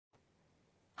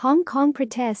Hong Kong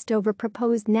protest over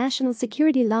proposed national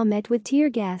security law met with tear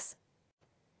gas.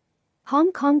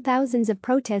 Hong Kong. Thousands of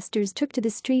protesters took to the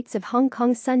streets of Hong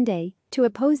Kong Sunday to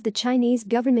oppose the Chinese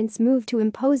government's move to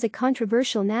impose a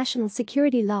controversial national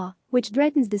security law which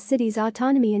threatens the city's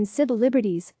autonomy and civil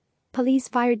liberties. Police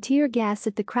fired tear gas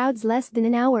at the crowds less than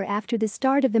an hour after the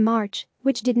start of the march,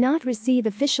 which did not receive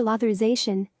official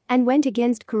authorization and went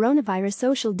against coronavirus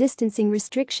social distancing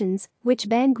restrictions, which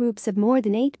ban groups of more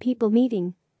than 8 people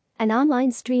meeting. An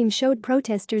online stream showed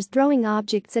protesters throwing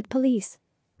objects at police.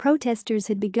 Protesters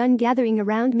had begun gathering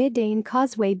around midday in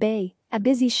Causeway Bay, a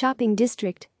busy shopping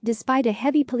district, despite a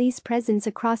heavy police presence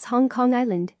across Hong Kong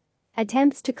Island.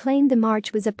 Attempts to claim the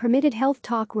march was a permitted health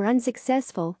talk were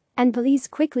unsuccessful, and police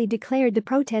quickly declared the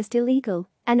protest illegal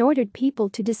and ordered people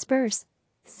to disperse.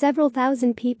 Several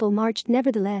thousand people marched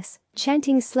nevertheless,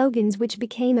 chanting slogans which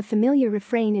became a familiar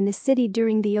refrain in the city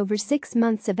during the over 6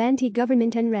 months of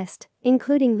anti-government unrest,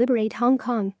 including "Liberate Hong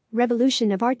Kong,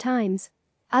 Revolution of Our Times."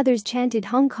 Others chanted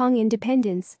 "Hong Kong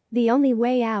Independence, the only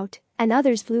way out," and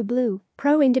others flew blue,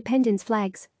 pro-independence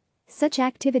flags. Such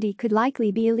activity could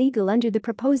likely be illegal under the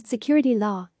proposed security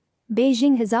law.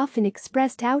 Beijing has often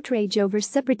expressed outrage over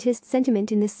separatist sentiment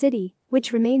in the city,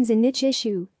 which remains a niche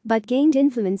issue but gained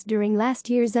influence during last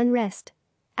year's unrest.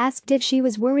 Asked if she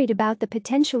was worried about the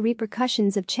potential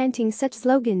repercussions of chanting such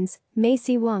slogans,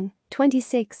 Macy Wong,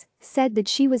 26, said that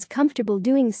she was comfortable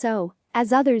doing so,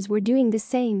 as others were doing the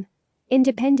same.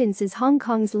 "Independence is Hong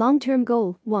Kong's long-term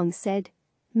goal," Wong said.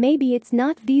 "Maybe it's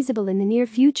not feasible in the near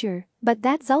future, but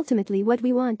that's ultimately what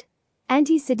we want."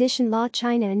 Anti-sedition law.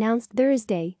 China announced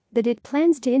Thursday that it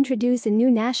plans to introduce a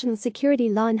new national security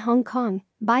law in Hong Kong,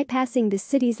 bypassing the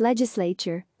city's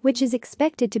legislature, which is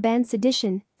expected to ban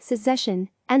sedition, secession,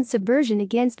 and subversion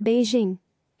against Beijing.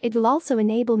 It will also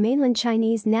enable mainland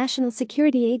Chinese national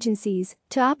security agencies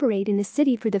to operate in the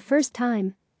city for the first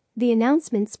time. The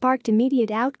announcement sparked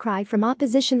immediate outcry from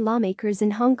opposition lawmakers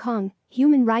in Hong Kong,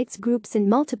 human rights groups, and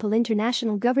multiple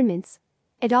international governments.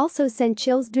 It also sent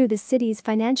chills through the city's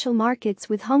financial markets,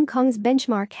 with Hong Kong's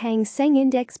benchmark Hang Seng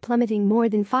Index plummeting more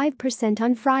than 5%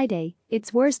 on Friday,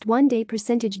 its worst one-day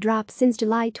percentage drop since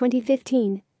July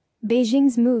 2015.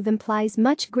 Beijing's move implies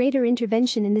much greater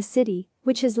intervention in the city,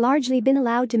 which has largely been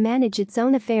allowed to manage its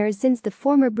own affairs since the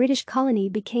former British colony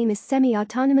became a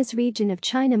semi-autonomous region of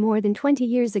China more than 20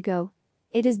 years ago.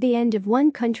 "It is the end of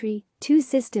one country, two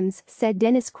systems," said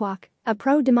Dennis Kwok, a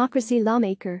pro-democracy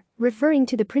lawmaker, referring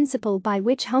to the principle by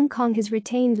which Hong Kong has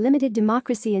retained limited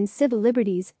democracy and civil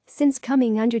liberties since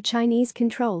coming under Chinese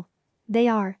control. "They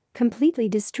are completely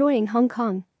destroying Hong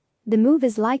Kong." The move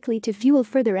is likely to fuel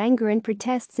further anger and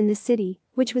protests in the city,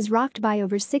 which was rocked by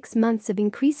over 6 months of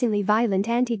increasingly violent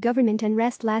anti-government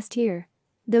unrest last year.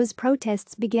 Those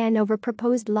protests began over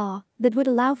proposed law that would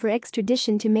allow for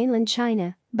extradition to mainland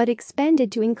China, but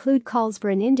expanded to include calls for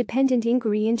an independent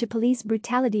inquiry into police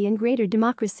brutality and greater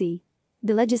democracy.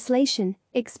 The legislation,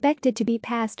 expected to be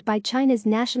passed by China's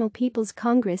National People's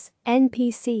Congress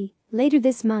 (NPC) later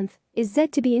this month, is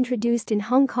set to be introduced in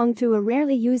Hong Kong through a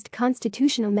rarely used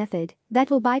constitutional method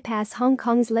that will bypass Hong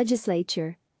Kong's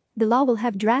legislature. The law will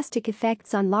have drastic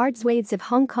effects on large swathes of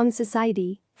Hong Kong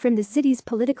society, from the city's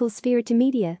political sphere to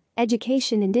media,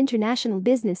 education, and international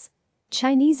business.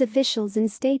 Chinese officials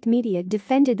and state media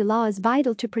defended the law as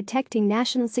vital to protecting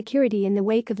national security in the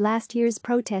wake of last year's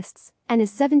protests and a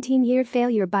 17-year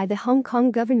failure by the Hong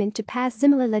Kong government to pass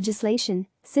similar legislation,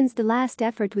 since the last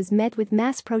effort was met with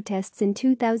mass protests in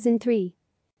 2003.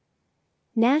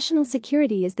 National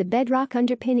security is the bedrock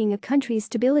underpinning a country's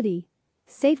stability.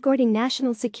 Safeguarding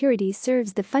national security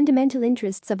serves the fundamental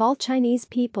interests of all Chinese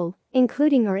people,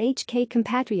 including our HK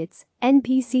compatriots,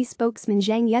 NPC spokesman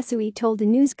Zhang Yesui told a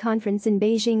news conference in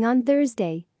Beijing on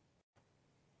Thursday.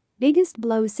 Biggest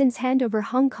blow since handover.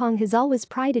 Hong Kong has always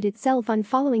prided itself on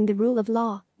following the rule of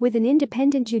law, with an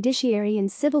independent judiciary and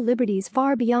civil liberties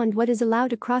far beyond what is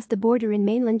allowed across the border in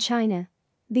mainland China.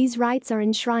 These rights are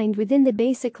enshrined within the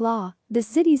Basic Law, the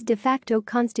city's de facto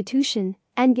constitution,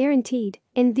 and guaranteed,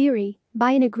 in theory,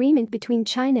 by an agreement between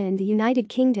China and the United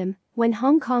Kingdom when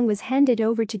Hong Kong was handed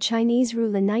over to Chinese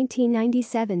rule in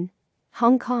 1997.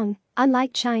 Hong Kong,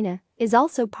 unlike China, is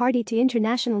also party to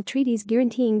international treaties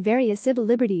guaranteeing various civil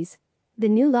liberties. The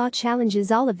new law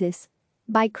challenges all of this.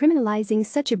 By criminalizing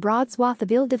such a broad swath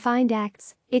of ill-defined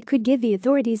acts, it could give the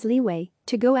authorities leeway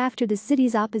to go after the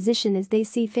city's opposition as they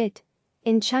see fit.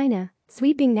 In China,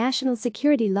 sweeping national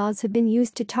security laws have been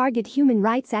used to target human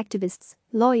rights activists,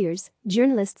 lawyers,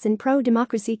 journalists, and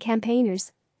pro-democracy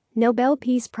campaigners. Nobel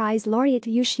Peace Prize laureate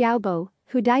Liu Xiaobo,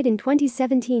 who died in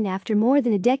 2017 after more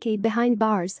than a decade behind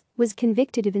bars, was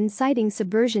convicted of inciting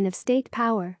subversion of state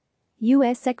power.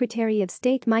 U.S. Secretary of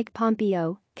State Mike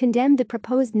Pompeo condemned the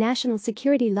proposed national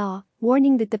security law,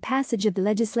 warning that the passage of the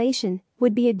legislation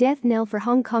would be a death knell for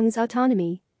Hong Kong's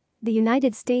autonomy. The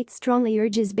United States strongly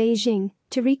urges Beijing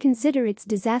to reconsider its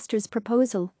disastrous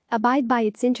proposal, abide by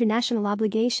its international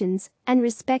obligations, and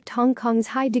respect Hong Kong's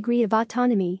high degree of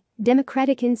autonomy,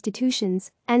 democratic institutions,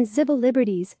 and civil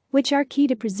liberties, which are key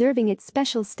to preserving its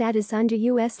special status under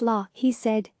U.S. law, he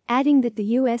said, adding that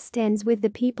the U.S. stands with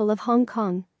the people of Hong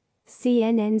Kong.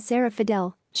 CNN Sarah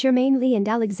Fidel, Charmaine Lee and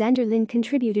Alexander Lin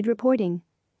contributed reporting.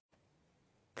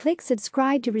 Click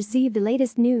subscribe to receive the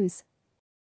latest news.